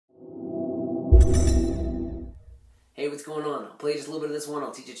Hey, what's going on? I'll play just a little bit of this one.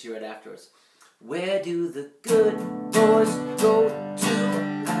 I'll teach it to you right afterwards. Where do the good boys go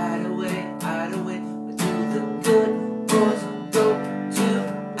to? Hide away, hide away. Where do the good boys go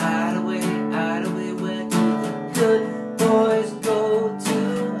to? Hide away, hide away. Where do the good boys go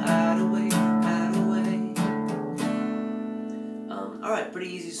to? Hide away, hide away. Alright, pretty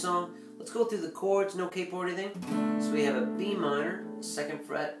easy song. Let's go through the chords, no capo or anything. So we have a B minor, 2nd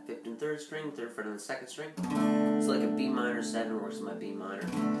fret, 5th and 3rd string, 3rd fret on the 2nd string. It's like a B minor 7 works in my B minor.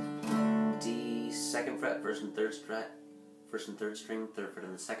 D, 2nd fret, 1st and 3rd fret, 1st and 3rd string, 3rd fret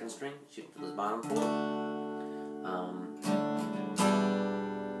on the 2nd string, shooting for those bottom 4.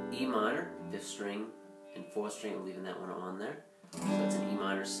 E minor, 5th string and 4th string, I'm leaving that one on there. So that's an E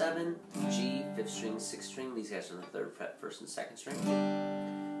minor 7, G, 5th string, 6th string, these guys are on the 3rd fret, 1st and 2nd string.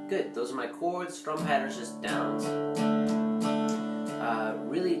 Good, those are my chords, strum patterns, just downs.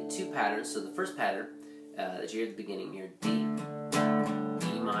 Really 2 patterns, so the first pattern that you hear at the beginning, you're D,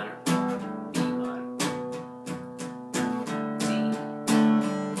 E minor, B minor, D,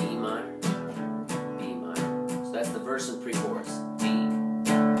 E minor, B minor. So that's the verse and pre-chorus. D,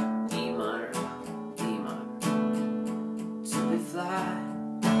 E minor, B minor. So we fly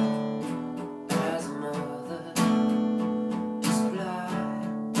as a mother, just fly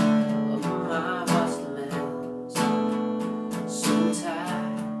over my wastelands, so tight.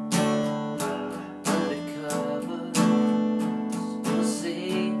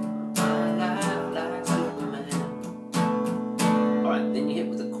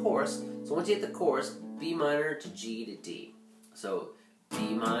 So once you hit the chorus, B minor to G to D. So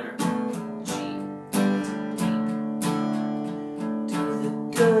B minor, G to D. Do the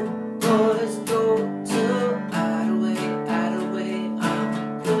good boys go to hide away, hide away?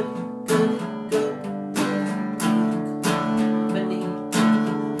 I'm good, good, good. Company. Let me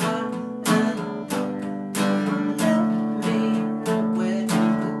know where the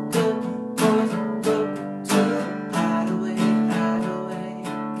good boys go to hide away, hide away.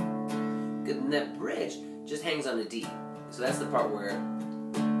 Good, and that bridge just hangs on a D. So that's the part where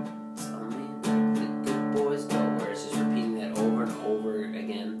tell me where the good boys go, where it's just repeating that over and over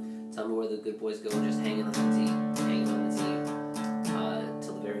again. Tell me where the good boys go, just hanging on the D, hanging on the D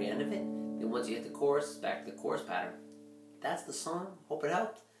till the very end of it. Then once you hit the chorus, back to the chorus pattern. That's the song. Hope it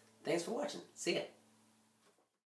helped. Thanks for watching. See ya.